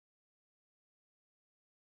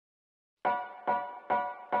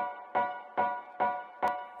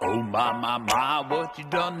My, what you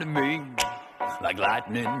done to me? Like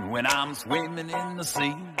lightning when I'm swimming in the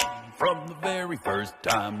sea. From the very first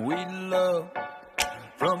time we loved,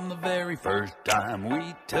 from the very first time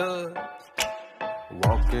we touched.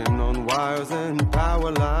 Walking on wires and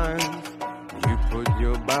power lines, you put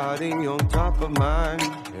your body on top of mine.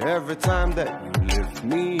 Every time that you lift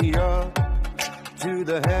me up to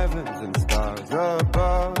the heavens and stars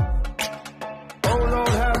above. Oh Lord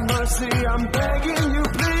have mercy, I'm begging you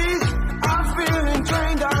please. I'm feeling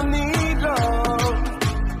drained, I need love.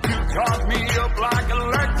 You charge me up like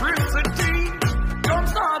electricity. Don't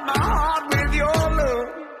start my heart with your love.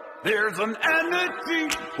 There's an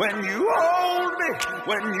energy when you hold me,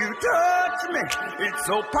 when you touch me. It's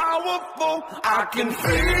so powerful, I can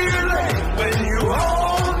feel it. When you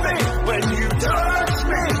hold me, when you touch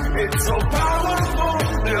me. It's so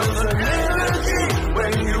powerful, there's an energy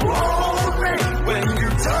when you hold me, when you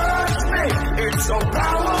touch me. It's so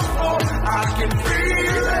powerful, I can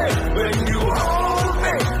feel it. When you hold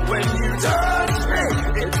me, when you touch me.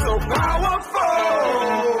 It's so powerful.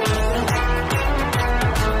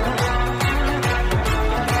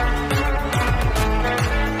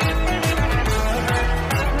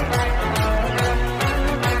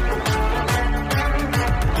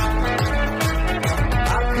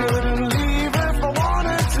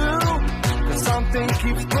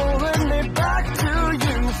 Keeps pulling me back to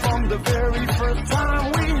you. From the very first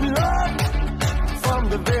time we loved, from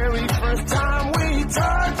the very first time we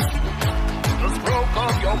touched. The stroke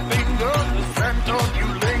of your finger, the scent of you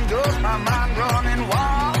lingers. My mind running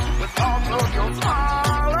wild with thoughts of your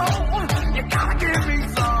smile. You gotta give me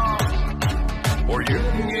some, or you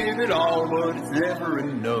can give it all, but it's never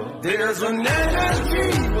enough. There's an energy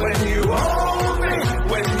when you hold me,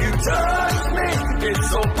 when you touch me. It's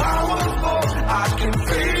so powerful, I can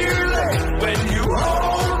feel it. When you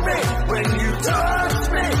hold me, when you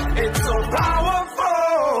touch me. It's so powerful.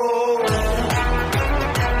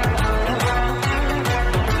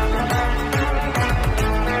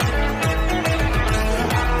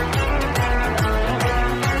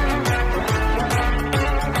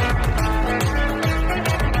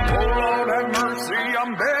 Oh Lord have mercy,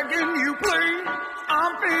 I'm begging you please.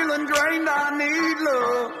 I'm feeling drained, I need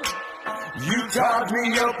love. You charge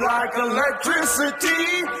me up like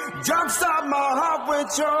electricity. Jumpstart my heart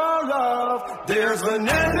with your love. There's an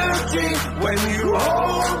energy when you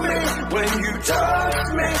hold me, when you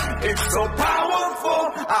touch me. It's so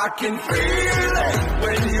powerful, I can feel it.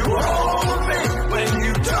 When you hold